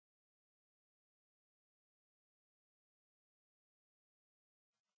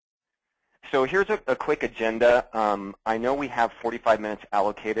So here's a quick agenda. I know we have 45 minutes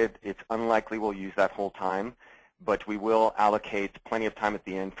allocated. It's unlikely we'll use that whole time, but we will allocate plenty of time at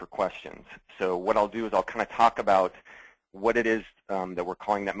the end for questions. So what I'll do is I'll kind of talk about what it is that we're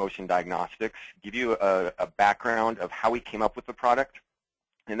calling NetMotion Diagnostics, give you a background of how we came up with the product,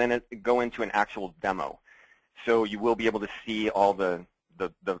 and then go into an actual demo. So you will be able to see all the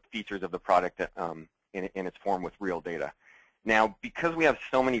features of the product in its form with real data. Now, because we have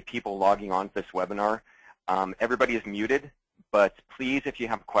so many people logging on to this webinar, everybody is muted, but please, if you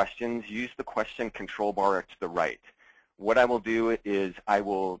have questions, use the question control bar to the right. What I will do is I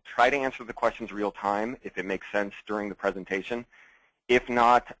will try to answer the questions real time if it makes sense during the presentation. If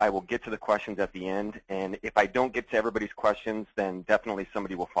not, I will get to the questions at the end, and if I don't get to everybody's questions, then definitely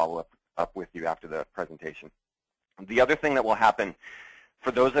somebody will follow up with you after the presentation. The other thing that will happen, for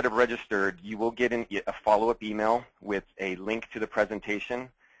those that have registered, you will get a follow-up email with a link to the presentation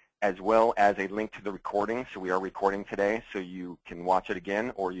as well as a link to the recording. So we are recording today, so you can watch it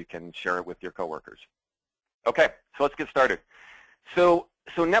again or you can share it with your coworkers. Okay, so let's get started. So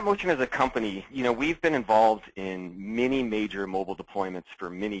NetMotion as a company, we've been involved in many major mobile deployments for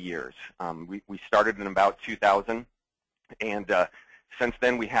many years. We started in about 2000, and since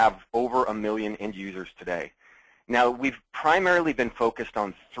then we have over 1 million end users today. Now, we've primarily been focused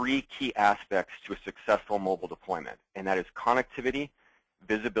on 3 key aspects to a successful mobile deployment, and that is connectivity,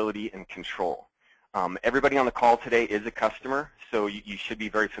 visibility, and control. Everybody on the call today is a customer, so you should be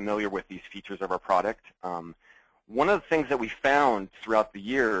very familiar with these features of our product. One of the things that we found throughout the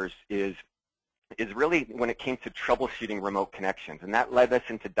years is really when it came to troubleshooting remote connections, and that led us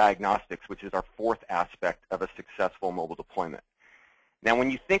into diagnostics, which is our 4th aspect of a successful mobile deployment. Now, when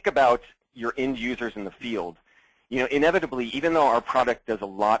you think about your end users in the field, inevitably, even though our product does a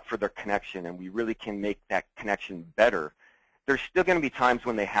lot for their connection and we really can make that connection better, there's still going to be times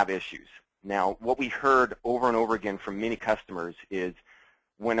when they have issues. Now, what we heard over and over again from many customers is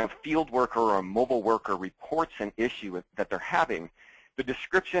when a field worker or a mobile worker reports an issue that they're having, the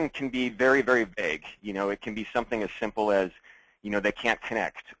description can be very, very vague. It can be something as simple as, they can't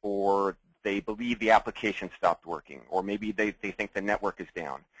connect, or they believe the application stopped working, or maybe they think the network is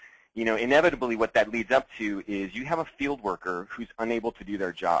down. Inevitably what that leads up to is you have a field worker who's unable to do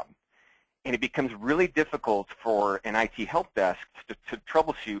their job. And it becomes really difficult for an IT help desk to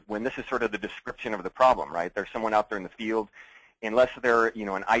troubleshoot when this is sort of the description of the problem, right? There's someone out there in the field. Unless they're,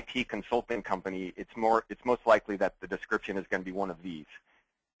 an IT consulting company, it's most likely that the description is going to be one of these.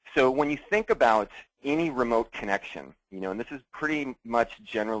 So when you think about any remote connection, and this is pretty much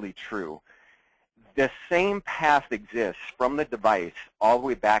generally true, the same path exists from the device all the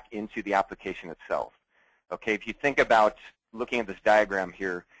way back into the application itself. Okay, if you think about looking at this diagram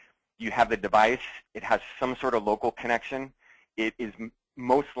here, you have the device. It has some sort of local connection. It is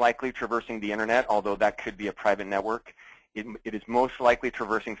most likely traversing the internet, although that could be a private network. It is most likely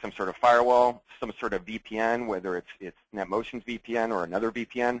traversing some sort of firewall, some sort of VPN, whether it's NetMotion's VPN or another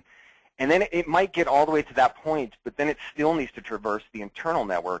VPN. And then it might get all the way to that point, but then it still needs to traverse the internal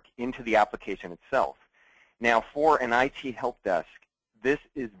network into the application itself. Now, for an IT help desk, this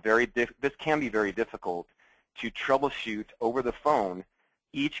can be very difficult to troubleshoot over the phone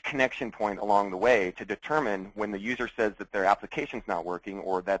each connection point along the way to determine when the user says that their application's not working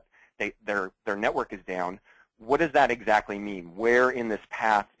or that their network is down, what does that exactly mean? Where in this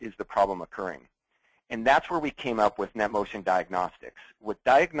path is the problem occurring? And that's where we came up with NetMotion Diagnostics. What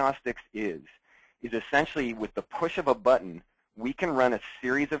diagnostics is essentially with the push of a button, we can run a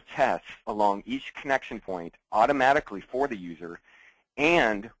series of tests along each connection point automatically for the user.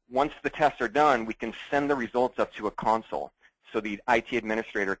 And once the tests are done, we can send the results up to a console so the IT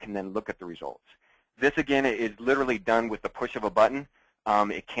administrator can then look at the results. This, again, is literally done with the push of a button.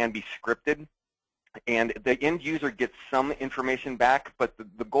 It can be scripted. And the end user gets some information back, but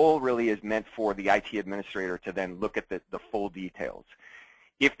the goal really is meant for the IT administrator to then look at the full details.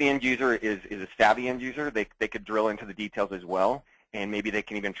 If the end user is a savvy end user, they could drill into the details as well, and maybe they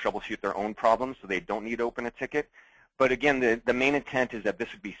can even troubleshoot their own problems so they don't need to open a ticket. But again, the main intent is that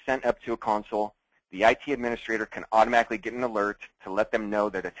this would be sent up to a console. The IT administrator can automatically get an alert to let them know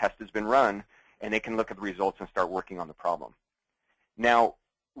that a test has been run, and they can look at the results and start working on the problem. Now,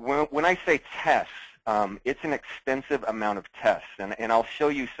 when I say tests, it's an extensive amount of tests, and I'll show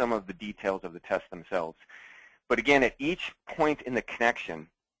you some of the details of the tests themselves. But again, at each point in the connection,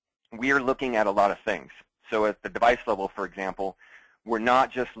 we are looking at a lot of things. So at the device level, for example, we're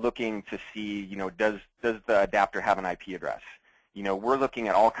not just looking to see, does the adapter have an IP address? We're looking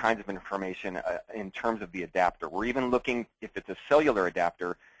at all kinds of information in terms of the adapter. We're even looking, if it's a cellular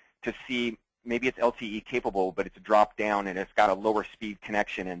adapter, to see maybe it's LTE capable, but it's dropped down and it's got a lower speed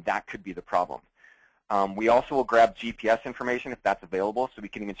connection, and that could be the problem. We also will grab GPS information if that's available, so we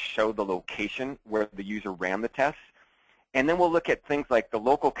can even show the location where the user ran the test. And then we'll look at things like the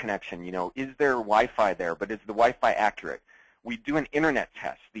local connection. Is there Wi-Fi there, but is the Wi-Fi accurate? We do an internet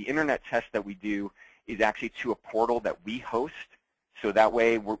test. The internet test that we do is actually to a portal that we host, so that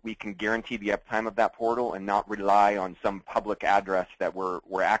way we can guarantee the uptime of that portal and not rely on some public address that we're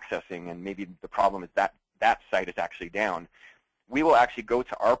accessing, and maybe the problem is that that site is actually down. We will actually go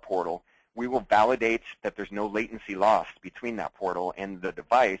to our portal. We will validate that there's no latency lost between that portal and the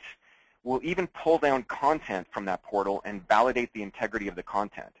device. We'll even pull down content from that portal and validate the integrity of the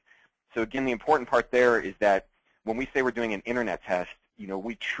content. So again, the important part there is that when we say we're doing an internet test,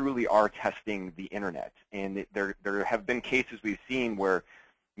 we truly are testing the internet. And there have been cases we've seen where,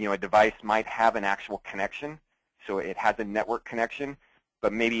 a device might have an actual connection, so it has a network connection,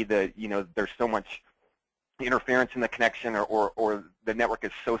 but maybe there's so much interference in the connection, or the network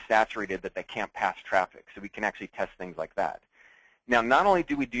is so saturated that they can't pass traffic. So we can actually test things like that. Now, not only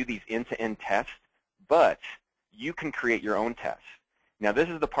do we do these end-to-end tests, but you can create your own tests. Now, this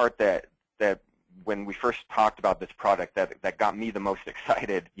is the part that when we first talked about this product that got me the most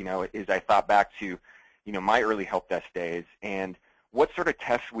excited, is I thought back to, my early help desk days, and what sort of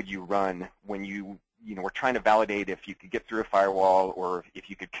tests would you run when you were trying to validate if you could get through a firewall, or if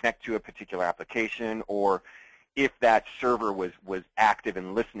you could connect to a particular application, or if that server was active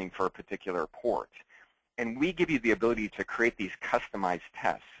and listening for a particular port. And we give you the ability to create these customized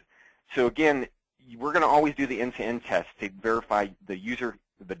tests. So again, we're going to always do the end-to-end test to verify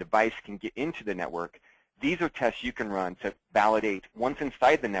the device can get into the network. These are tests you can run to validate, once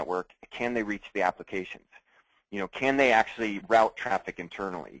inside the network, can they reach the applications? Can they actually route traffic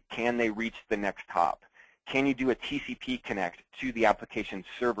internally? Can they reach the next hop? Can you do a TCP connect to the application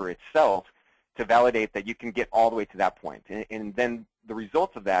server itself to validate that you can get all the way to that point? And then the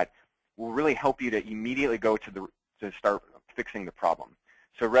results of that will really help you to immediately go to start fixing the problem.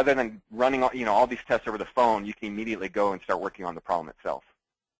 So rather than running all these tests over the phone, you can immediately go and start working on the problem itself.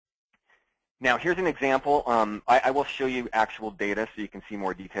 Now, here's an example. I will show you actual data so you can see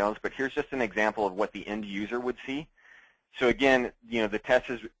more details, but here's just an example of what the end user would see. So again, the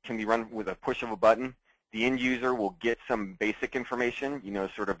test can be run with a push of a button. The end user will get some basic information,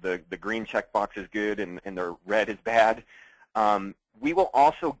 sort of the green checkbox is good and the red is bad. We will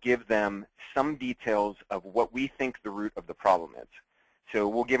also give them some details of what we think the root of the problem is. So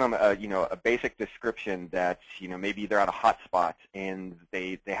we'll give them a basic description that maybe they're at a hotspot and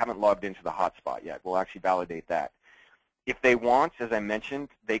they haven't logged into the hotspot yet. We'll actually validate that. If they want, as I mentioned,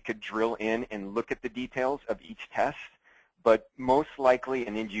 they could drill in and look at the details of each test, but most likely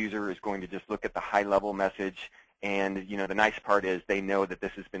an end user is going to just look at the high-level message, and the nice part is they know that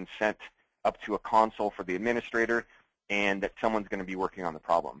this has been sent up to a console for the administrator and that someone's going to be working on the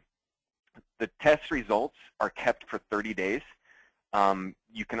problem. The test results are kept for 30 days.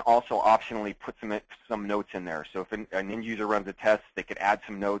 You can also optionally put some notes in there. So if an end user runs a test, they could add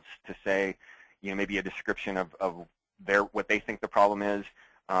some notes to say, maybe a description of what they think the problem is,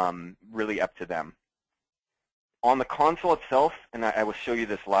 really up to them. On the console itself, and I will show you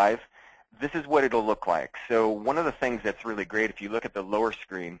this live, this is what it'll look like. So one of the things that's really great, if you look at the lower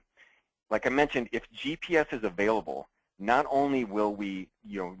screen, like I mentioned, if GPS is available, not only will we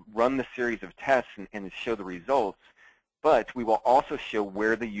run the series of tests and show the results, but we will also show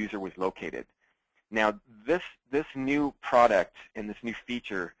where the user was located. Now, this new product and this new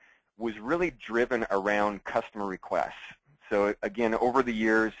feature was really driven around customer requests. So again, over the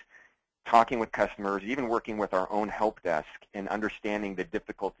years, talking with customers, even working with our own help desk and understanding the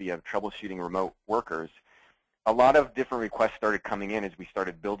difficulty of troubleshooting remote workers, a lot of different requests started coming in as we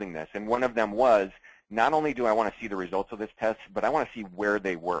started building this. And one of them was, not only do I want to see the results of this test, but I want to see where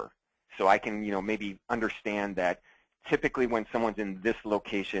they were. So I can maybe understand that typically when someone's in this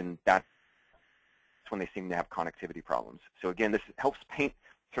location, that's when they seem to have connectivity problems. So again, this helps paint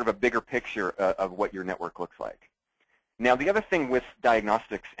sort of a bigger picture of what your network looks like. Now, the other thing with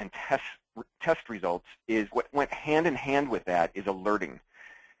diagnostics and test results is what went hand in hand with that is alerting.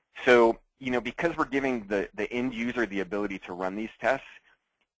 So, because we're giving the end user the ability to run these tests,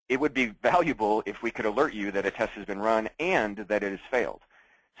 it would be valuable if we could alert you that a test has been run and that it has failed.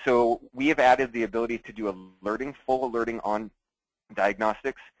 So we have added the ability to do alerting, full alerting on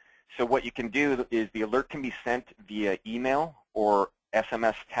diagnostics. So what you can do is the alert can be sent via email or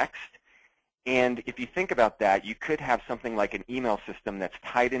SMS text. And if you think about that, you could have something like an email system that's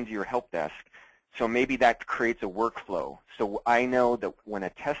tied into your help desk. So maybe that creates a workflow. So I know that when a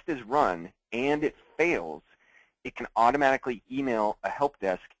test is run and it fails, it can automatically email a help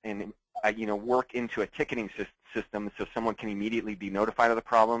desk and work into a ticketing system so someone can immediately be notified of the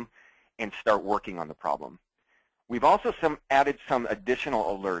problem and start working on the problem. We've also added some additional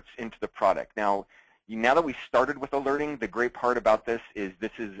alerts into the product. Now that we started with alerting, the great part about this is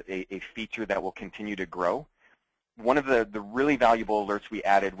a feature that will continue to grow. One of the really valuable alerts we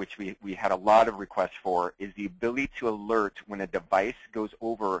added, which we had a lot of requests for, is the ability to alert when a device goes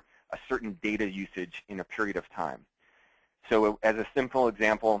over a certain data usage in a period of time. So as a simple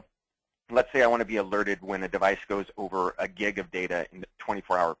example, let's say I want to be alerted when a device goes over a gig of data in the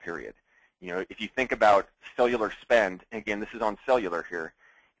 24-hour period. If you think about cellular spend, again, this is on cellular here.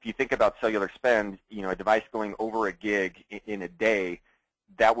 If you think about cellular spend, a device going over a gig in a day,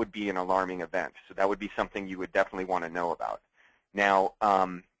 that would be an alarming event. So that would be something you would definitely want to know about. Now,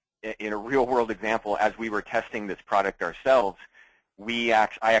 in a real-world example, as we were testing this product ourselves,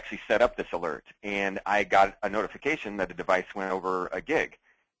 I actually set up this alert, and I got a notification that a device went over a gig.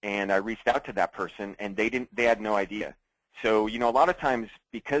 And I reached out to that person, and they had no idea. So, a lot of times,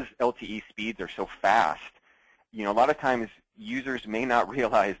 because LTE speeds are so fast, a lot of times users may not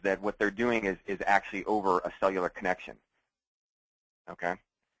realize that what they're doing is actually over a cellular connection. Okay.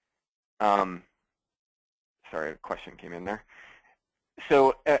 Sorry, a question came in there.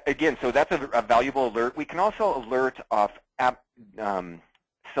 So again, so that's a valuable alert. We can also alert off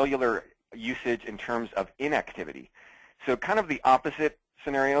cellular usage in terms of inactivity. So kind of the opposite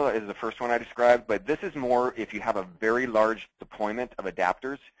scenario is the first one I described, but this is more if you have a very large deployment of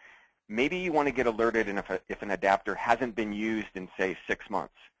adapters. Maybe you want to get alerted if an adapter hasn't been used in, say, 6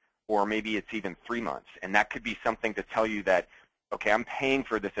 months, or maybe it's even 3 months. And that could be something to tell you that, okay, I'm paying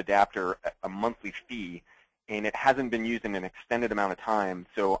for this adapter a monthly fee, and it hasn't been used in an extended amount of time,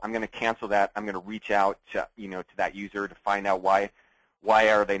 so I'm going to cancel that. I'm going to reach out to, to that user to find out why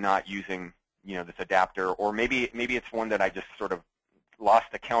are they not using, this adapter, or maybe it's one that I just sort of lost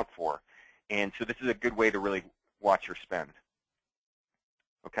account for. And so this is a good way to really watch your spend.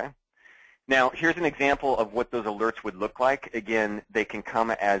 Okay. Now, here's an example of what those alerts would look like. Again, they can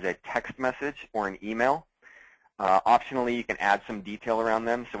come as a text message or an email. Optionally, you can add some detail around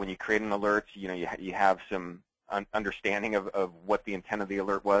them. So when you create an alert, you have some understanding of what the intent of the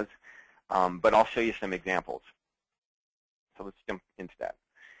alert was. But I'll show you some examples. So let's jump into that.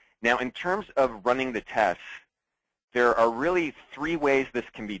 Now, in terms of running the tests, there are really 3 ways this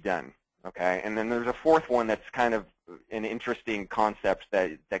can be done. Okay, and then there's a 4th one that's kind of an interesting concept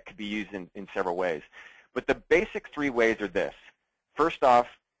that could be used in several ways. But the basic 3 ways are this. First off,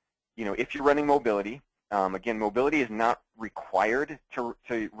 if you're running mobility, again, mobility is not required to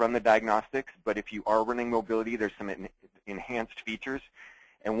run the diagnostics, but if you are running mobility, there's some enhanced features.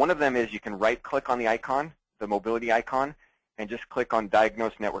 And one of them is you can right-click on the icon, the mobility icon, and just click on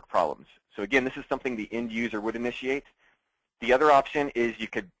Diagnose Network Problems. So again, this is something the end user would initiate. The other option is you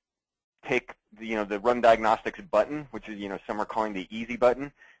could take the Run Diagnostics button, which is some are calling the easy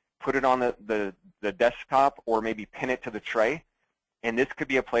button, put it on the desktop, or maybe pin it to the tray. And this could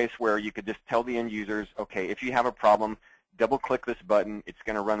be a place where you could just tell the end users, okay, if you have a problem, double-click this button. It's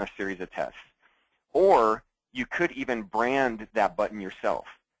going to run a series of tests. Or you could even brand that button yourself.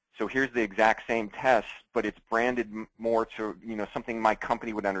 So here's the exact same test, but it's branded more to something my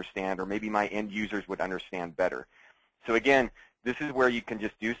company would understand, or maybe my end users would understand better. So again, this is where you can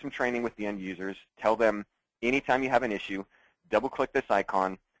just do some training with the end users, tell them anytime you have an issue, double-click this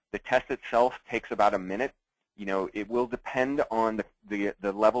icon. The test itself takes about a minute. It will depend on the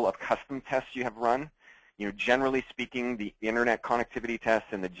level of custom tests you have run. Generally speaking, the internet connectivity tests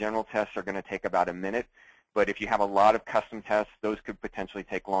and the general tests are going to take about a minute. But if you have a lot of custom tests, those could potentially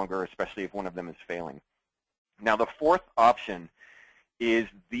take longer, especially if one of them is failing. Now, the 4th option is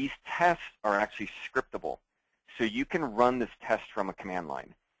these tests are actually scriptable. So you can run this test from a command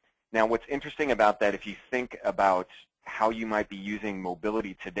line. Now, what's interesting about that, if you think about how you might be using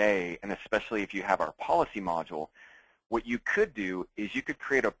mobility today, and especially if you have our policy module, what you could do is you could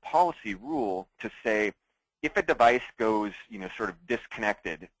create a policy rule to say, if a device goes, sort of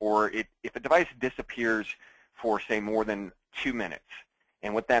disconnected, or if a device disappears for, say, more than 2 minutes,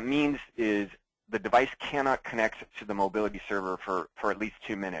 and what that means is the device cannot connect to the mobility server for at least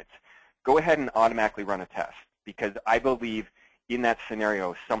 2 minutes, go ahead and automatically run a test, because I believe in that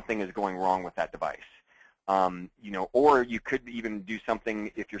scenario something is going wrong with that device. Or you could even do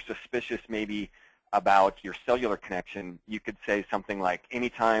something if you're suspicious maybe about your cellular connection. You could say something like,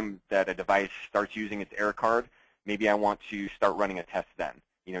 anytime that a device starts using its air card, maybe I want to start running a test then.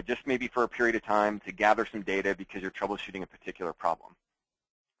 Just maybe for a period of time to gather some data because you're troubleshooting a particular problem.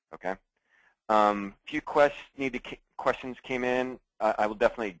 Okay. Few questions came in. I will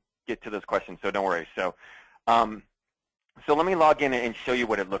definitely get to those questions, so don't worry. So let me log in and show you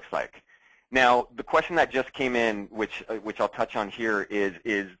what it looks like. Now, the question that just came in, which I'll touch on here,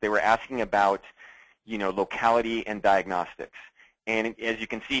 is they were asking about, locality and diagnostics. And as you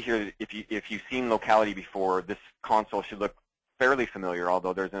can see here, if you've seen locality before, this console should look fairly familiar,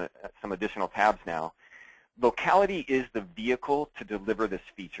 although there's some additional tabs now. Locality is the vehicle to deliver this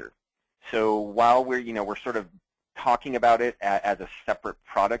feature. So while we're sort of talking about it as a separate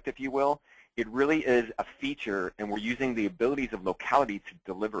product, if you will, it really is a feature, and we're using the abilities of locality to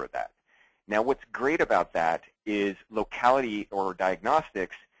deliver that. Now, what's great about that is locality or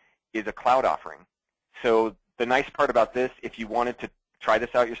diagnostics is a cloud offering. So the nice part about this, if you wanted to try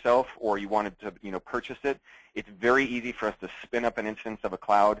this out yourself or you wanted to purchase it, it's very easy for us to spin up an instance of a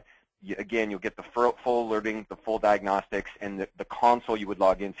cloud. Again, you'll get the full alerting, the full diagnostics, and the console you would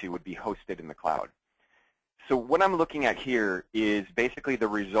log into would be hosted in the cloud. So what I'm looking at here is basically the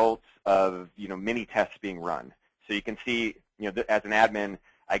results of mini tests being run. So you can see, as an admin,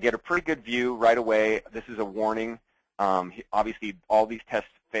 I get a pretty good view right away. This is a warning. Obviously, all these tests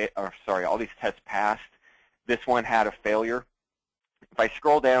passed. This one had a failure. If I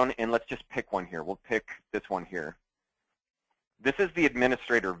scroll down, and let's just pick one here. We'll pick this one here. This is the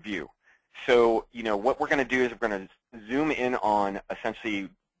administrator view. So, what we're going to do is we're going to zoom in on essentially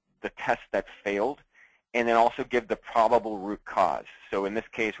the test that failed, and then also give the probable root cause. So in this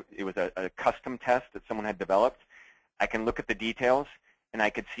case, it was a custom test that someone had developed. I can look at the details, and I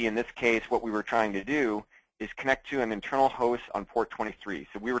could see in this case what we were trying to do is connect to an internal host on port 23.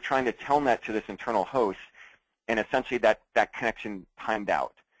 So we were trying to telnet to this internal host, and essentially that connection timed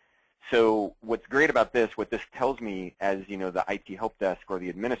out. So what's great about this, what this tells me as the IT help desk or the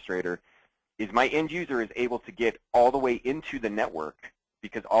administrator, is my end user is able to get all the way into the network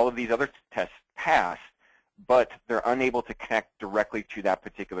because all of these other tests passed, but they're unable to connect directly to that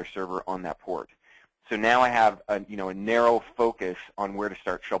particular server on that port. So now I have a narrow focus on where to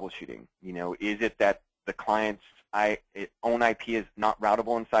start troubleshooting. Is it that the client's own IP is not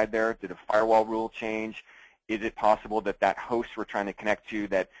routable inside there? Did a firewall rule change? Is it possible that that host we're trying to connect to,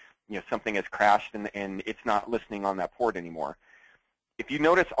 that something has crashed and it's not listening on that port anymore? If you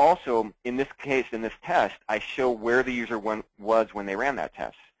notice also, in this case, in this test, I show where the user was when they ran that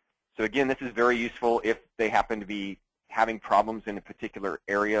test. So again, this is very useful if they happen to be having problems in a particular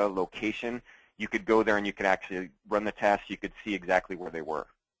area, location. You could go there and you could actually run the test. You could see exactly where they were.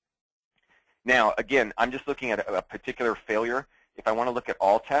 Now, again, I'm just looking at a particular failure. If I want to look at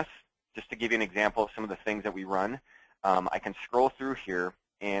all tests, just to give you an example of some of the things that we run, I can scroll through here,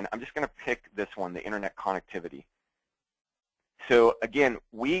 and I'm just going to pick this one, the internet connectivity. So again,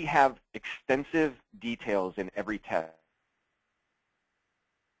 we have extensive details in every test.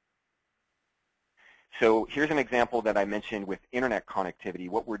 So here's an example that I mentioned with internet connectivity.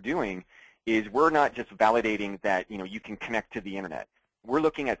 What we're doing is we're not just validating that you can connect to the internet. We're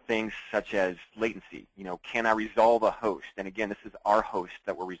looking at things such as latency. Can I resolve a host? And again, this is our host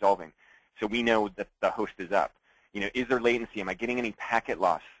that we're resolving. So we know that the host is up. Is there latency? Am I getting any packet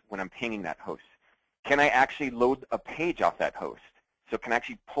loss when I'm pinging that host? Can I actually load a page off that host? So can I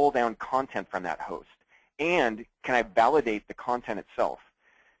actually pull down content from that host? And can I validate the content itself?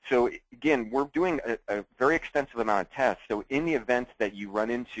 So again, we're doing a very extensive amount of tests. So in the event that you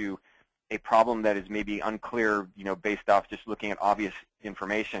run into a problem that is maybe unclear, based off just looking at obvious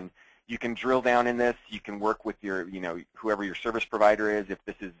information, you can drill down in this. You can work with your, whoever your service provider is, if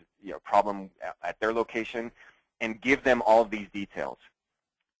this is a problem at their location, and give them all of these details.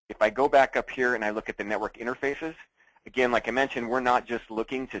 If I go back up here and I look at the network interfaces, again, like I mentioned, we're not just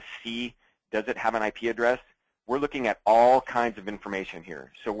looking to see, does it have an IP address? We're looking at all kinds of information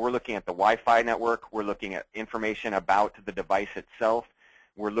here. So we're looking at the Wi-Fi network. We're looking at information about the device itself.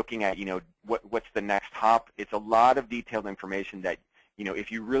 We're looking at, what's the next hop. It's a lot of detailed information that,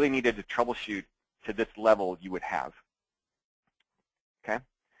 if you really needed to troubleshoot to this level, you would have. Okay?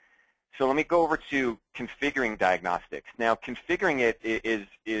 So let me go over to configuring diagnostics. Now, configuring it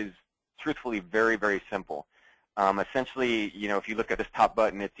is truthfully very, very simple. Essentially, if you look at this top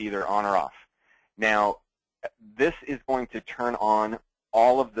button, it's either on or off. Now, this is going to turn on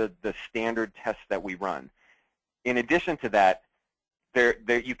all of the standard tests that we run. In addition to that, there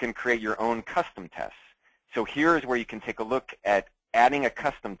you can create your own custom tests. So here is where you can take a look at adding a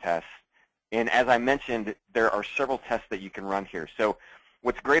custom test. And as I mentioned, there are several tests that you can run here. So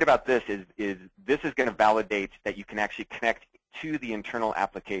what's great about this is this is going to validate that you can actually connect to the internal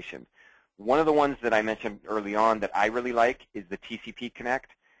application. One of the ones that I mentioned early on that I really like is the TCP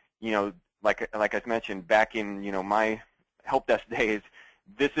Connect. Like I mentioned, back in my help desk days,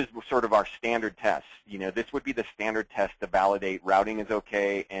 this is sort of our standard test. This would be the standard test to validate routing is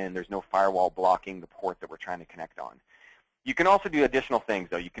okay and there's no firewall blocking the port that we're trying to connect on. You can also do additional things,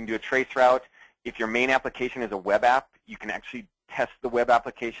 though. You can do a trace route. If your main application is a web app, you can actually test the web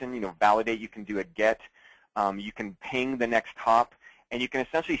application, validate. You can do a get. You can ping the next hop. And you can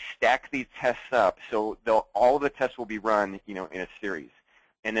essentially stack these tests up so all of the tests will be run in a series.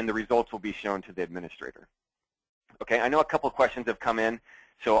 And then the results will be shown to the administrator. Okay, I know a couple of questions have come in,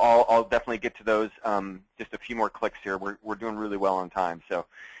 so I'll definitely get to those. Just a few more clicks here. We're doing really well on time. So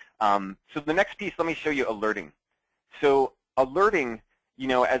the next piece, let me show you alerting. So alerting,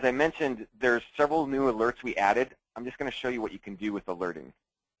 as I mentioned, there's several new alerts we added. I'm just going to show you what you can do with alerting.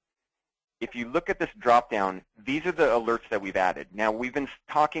 If you look at this drop-down, these are the alerts that we've added. Now, we've been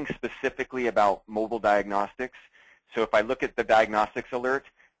talking specifically about mobile diagnostics. So if I look at the diagnostics alert,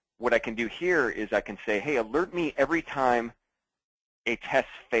 what I can do here is I can say, hey, alert me every time a test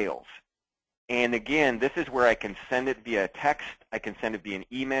fails. And again, this is where I can send it via text. I can send it via an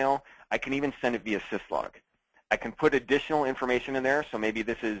email. I can even send it via syslog. I can put additional information in there. So maybe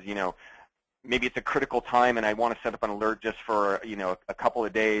this is, maybe it's a critical time and I want to set up an alert just for, a couple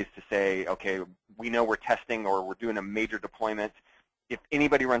of days to say, okay, we know we're testing or we're doing a major deployment. If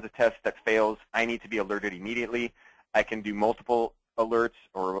anybody runs a test that fails, I need to be alerted immediately. I can do multiple alerts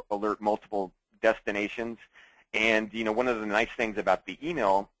or alert multiple destinations. And, one of the nice things about the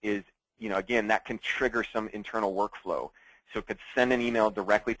email is, again, that can trigger some internal workflow. So it could send an email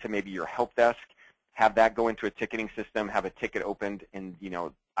directly to maybe your help desk, have that go into a ticketing system, have a ticket opened, and,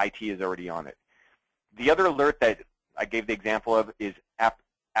 IT is already on it. The other alert that I gave the example of is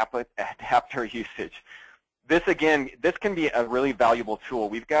adapter usage. This, again, this can be a really valuable tool.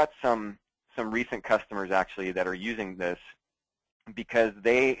 We've got some recent customers, actually, that are using this because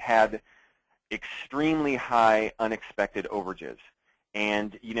they had extremely high unexpected overages.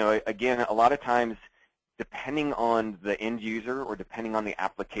 And, again, a lot of times, depending on the end user or depending on the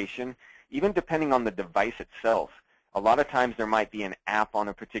application, even depending on the device itself, a lot of times there might be an app on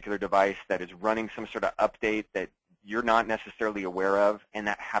a particular device that is running some sort of update that you're not necessarily aware of, and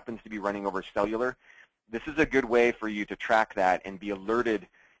that happens to be running over cellular. This is a good way for you to track that and be alerted,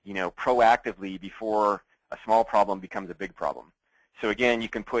 proactively before a small problem becomes a big problem. So again, you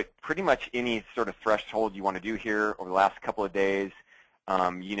can put pretty much any sort of threshold you want to do here over the last couple of days.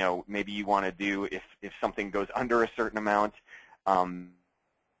 Maybe you want to do if something goes under a certain amount.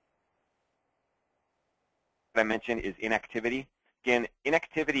 What I mentioned is inactivity. Again,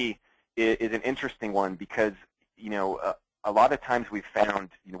 inactivity is an interesting one because, a lot of times we've found,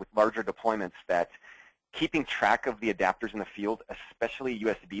 with larger deployments that keeping track of the adapters in the field, especially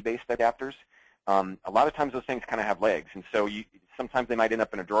USB-based adapters, a lot of times those things kind of have legs. And so sometimes they might end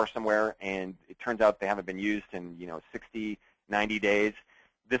up in a drawer somewhere, and it turns out they haven't been used in 60, 90 days.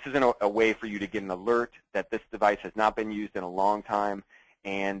 This is a way for you to get an alert that this device has not been used in a long time,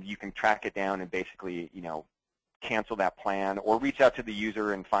 and you can track it down and basically cancel that plan or reach out to the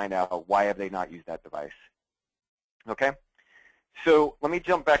user and find out why have they not used that device. Okay? So let me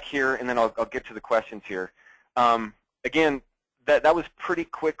jump back here, and then I'll get to the questions here. Again, that was pretty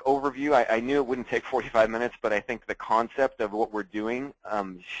quick overview. I knew it wouldn't take 45 minutes, but I think the concept of what we're doing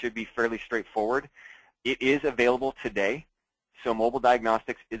should be fairly straightforward. It is available today. So mobile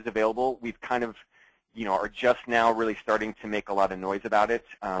diagnostics is available. We've kind of, are just now really starting to make a lot of noise about it.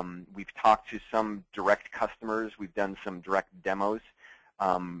 We've talked to some direct customers. We've done some direct demos.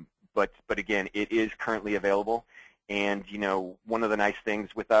 But again, it is currently available. And, one of the nice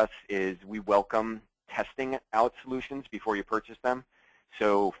things with us is we welcome testing out solutions before you purchase them.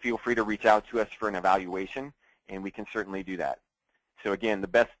 So feel free to reach out to us for an evaluation, and we can certainly do that. So again, the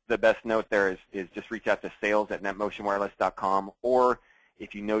best note there is just reach out to sales@netmotionwireless.com, or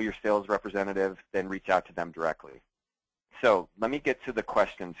if you know your sales representative, then reach out to them directly. So let me get to the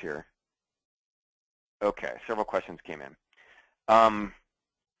questions here. Okay, several questions came in.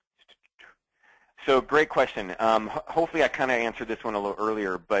 So great question. Hopefully I kind of answered this one a little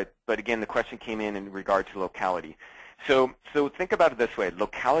earlier, but again, the question came in regard to locality. So think about it this way.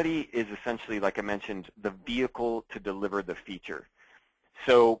 Locality is essentially, like I mentioned, the vehicle to deliver the feature.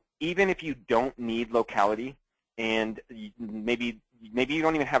 So even if you don't need locality, and maybe you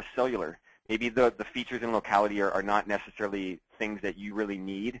don't even have cellular, maybe the features in locality are not necessarily things that you really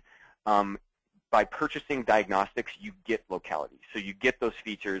need, by purchasing diagnostics, you get locality. So you get those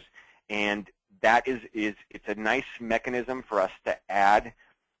features, and that it's a nice mechanism for us to add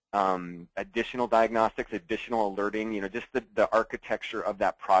additional diagnostics, additional alerting. Just the architecture of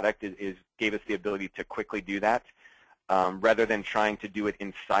that product gave us the ability to quickly do that, rather than trying to do it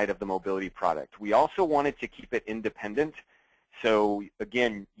inside of the mobility product. We also wanted to keep it independent. So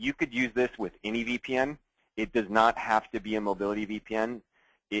again, you could use this with any VPN. It does not have to be a mobility VPN.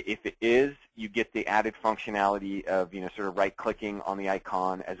 If it is, you get the added functionality of sort of right-clicking on the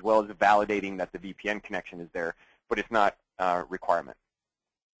icon as well as validating that the VPN connection is there, but it's not a requirement.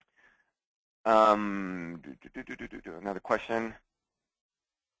 Another question.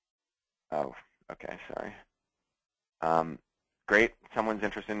 Oh, okay, sorry. Great, someone's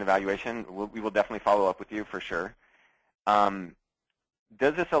interested in evaluation. We will definitely follow up with you for sure.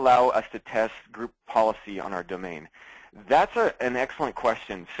 Does this allow us to test group policy on our domain? That's an excellent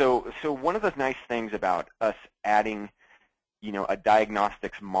question. So one of the nice things about us adding, a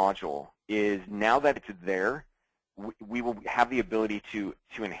diagnostics module is now that it's there, we will have the ability to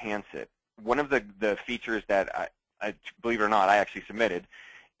enhance it. One of the features that I believe it or not, I actually submitted,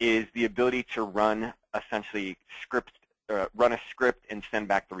 is the ability to run essentially run a script and send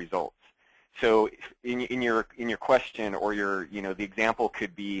back the results. So in your question or the example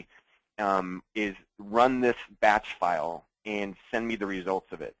could be is run this batch file and send me the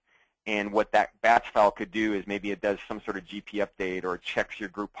results of it. And what that batch file could do is maybe it does some sort of GP update or checks your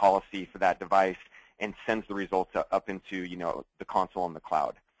group policy for that device and sends the results up into the console in the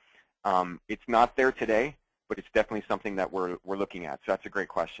cloud. It's not there today, but it's definitely something that we're looking at. So that's a great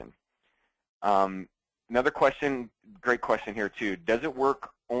question. Another question, great question here too. Does it work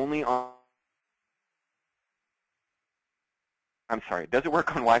only on? I'm sorry. Does it work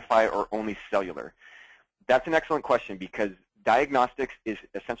on Wi-Fi or only cellular? That's an excellent question because diagnostics is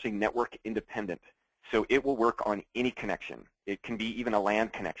essentially network independent. So it will work on any connection. It can be even a LAN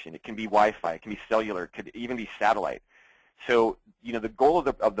connection. It can be Wi-Fi. It can be cellular. It could even be satellite. So the goal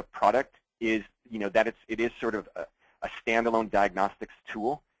of the product is that it is sort of a standalone diagnostics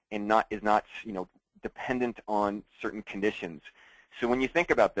tool and is not dependent on certain conditions. So when you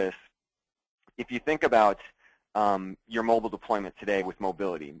think about this, if you think about your mobile deployment today with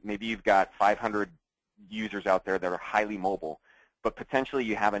mobility, maybe you've got 500 users out there that are highly mobile, but potentially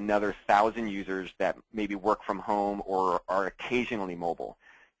you have another 1,000 users that maybe work from home or are occasionally mobile.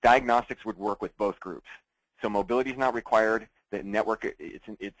 Diagnostics would work with both groups. So mobility is not required. The network,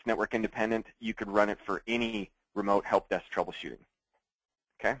 it's network independent. You could run it for any remote help desk troubleshooting.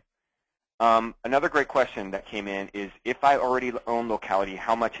 Okay. Another great question that came in is, if I already own locality,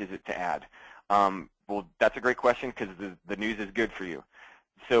 how much is it to add? Well, that's a great question because the news is good for you.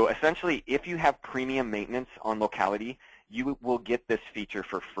 So essentially, if you have premium maintenance on locality, you will get this feature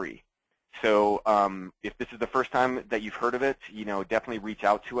for free. So if this is the first time that you've heard of it, definitely reach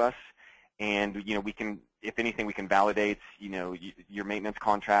out to us, and we can, if anything, we can validate your maintenance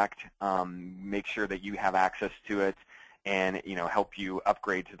contract, make sure that you have access to it, and help you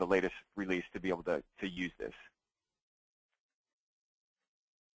upgrade to the latest release to be able to use this.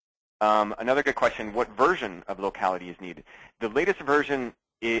 Another good question, what version of locality is needed? The latest version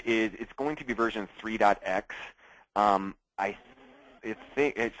it's going to be version 3.x.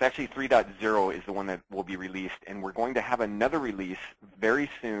 It's actually 3.0 is the one that will be released, and we're going to have another release very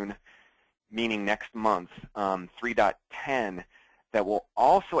soon, meaning next month, 3.10, that will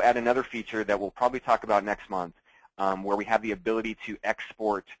also add another feature that we'll probably talk about next month, where we have the ability to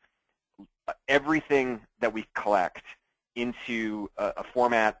export everything that we collect into a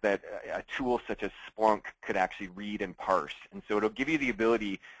format that a tool such as Splunk could actually read and parse. And so it'll give you the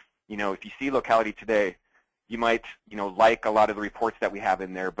ability, if you see locality today, you might, like a lot of the reports that we have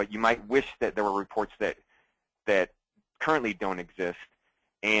in there, but you might wish that there were reports that currently don't exist.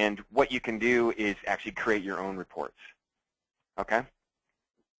 And what you can do is actually create your own reports. Okay?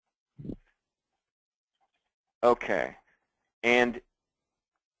 Okay. And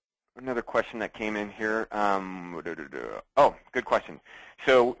another question that came in here. Oh, good question.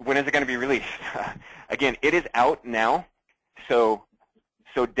 So when is it going to be released? Again, it is out now. So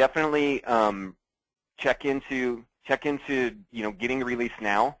definitely check into getting released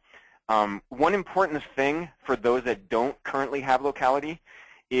now. One important thing for those that don't currently have locality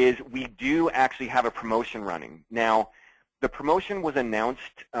is we do actually have a promotion running. Now, the promotion was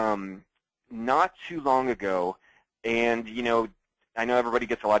announced not too long ago, and I know everybody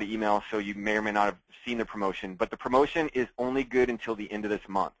gets a lot of emails, so you may or may not have seen the promotion, but the promotion is only good until the end of this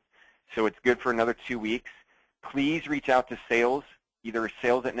month. So it's good for another 2 weeks. Please reach out to sales, either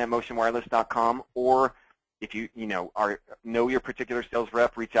sales@netmotionwireless.com, or if you know your particular sales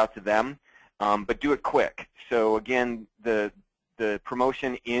rep, reach out to them, but do it quick. So again, the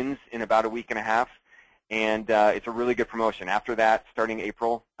promotion ends in about a week and a half, and it's a really good promotion. After that, starting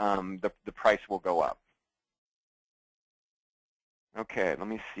April, the price will go up. Okay, let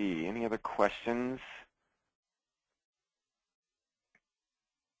me see. Any other questions?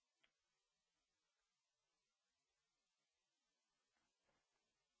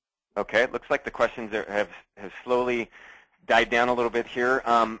 Okay, it looks like the questions have slowly dive down a little bit here.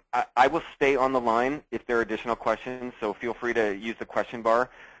 I will stay on the line if there are additional questions, so feel free to use the question bar.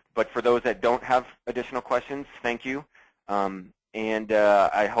 But for those that don't have additional questions, thank you.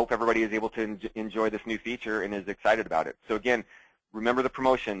 I hope everybody is able to enjoy this new feature and is excited about it. So again, remember the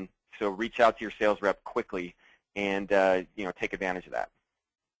promotion, so reach out to your sales rep quickly and take advantage of that.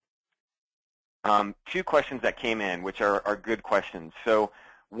 Two questions that came in, which are good questions. So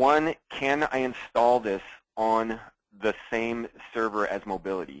one, can I install this on the same server as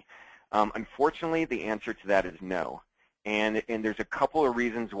mobility? Unfortunately, the answer to that is no. And there's a couple of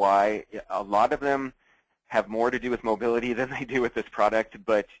reasons why. A lot of them have more to do with mobility than they do with this product,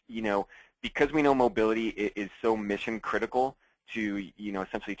 but because we know mobility is so mission critical to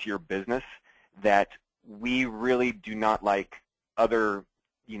essentially to your business, that we really do not like other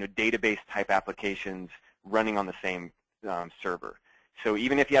database type applications running on the same server. So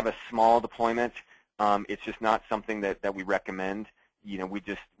even if you have a small deployment, it's just not something that we recommend. We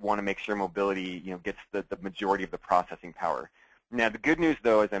just want to make sure mobility gets the majority of the processing power. Now the good news,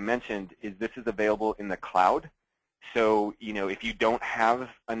 though, as I mentioned, is this is available in the cloud. So if you don't have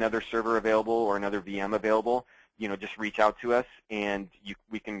another server available or another VM available, just reach out to us and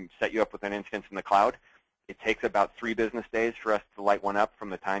we can set you up with an instance in the cloud. It takes about 3 business days for us to light one up from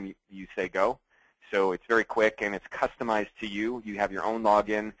the time you say go. So it's very quick and it's customized to you. You have your own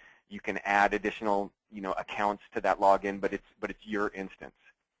login. You can add additional accounts to that login, but it's your instance.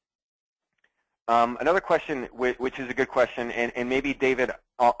 Another question, which is a good question, and maybe David,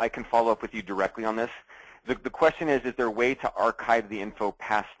 I can follow up with you directly on this. The question is there a way to archive the info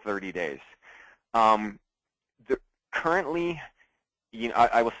past 30 days? Currently,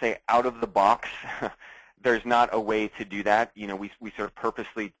 I will say out of the box, there's not a way to do that. We sort of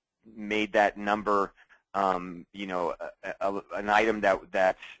purposely made that number, an item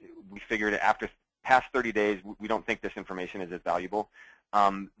that we figured after past 30 days, we don't think this information is as valuable.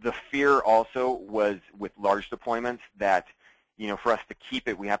 The fear also was with large deployments that, for us to keep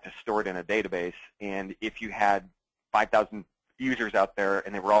it, we have to store it in a database. And if you had 5,000 users out there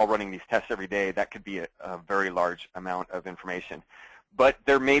and they were all running these tests every day, that could be a very large amount of information. But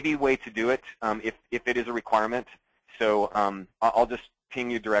there may be a way to do it if it is a requirement. So I'll just ping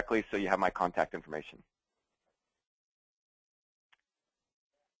you directly so you have my contact information.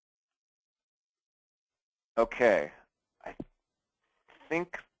 Okay. I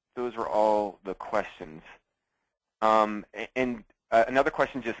think those were all the questions. Another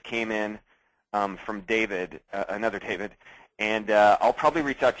question just came in from David, another David, and I'll probably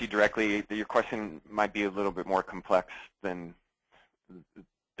reach out to you directly. Your question might be a little bit more complex than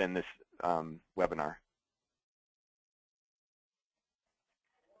this webinar.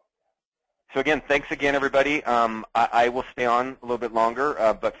 So again, thanks again, everybody. I will stay on a little bit longer,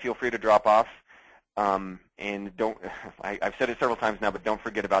 but feel free to drop off. And I've said it several times now, but don't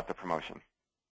forget about the promotion.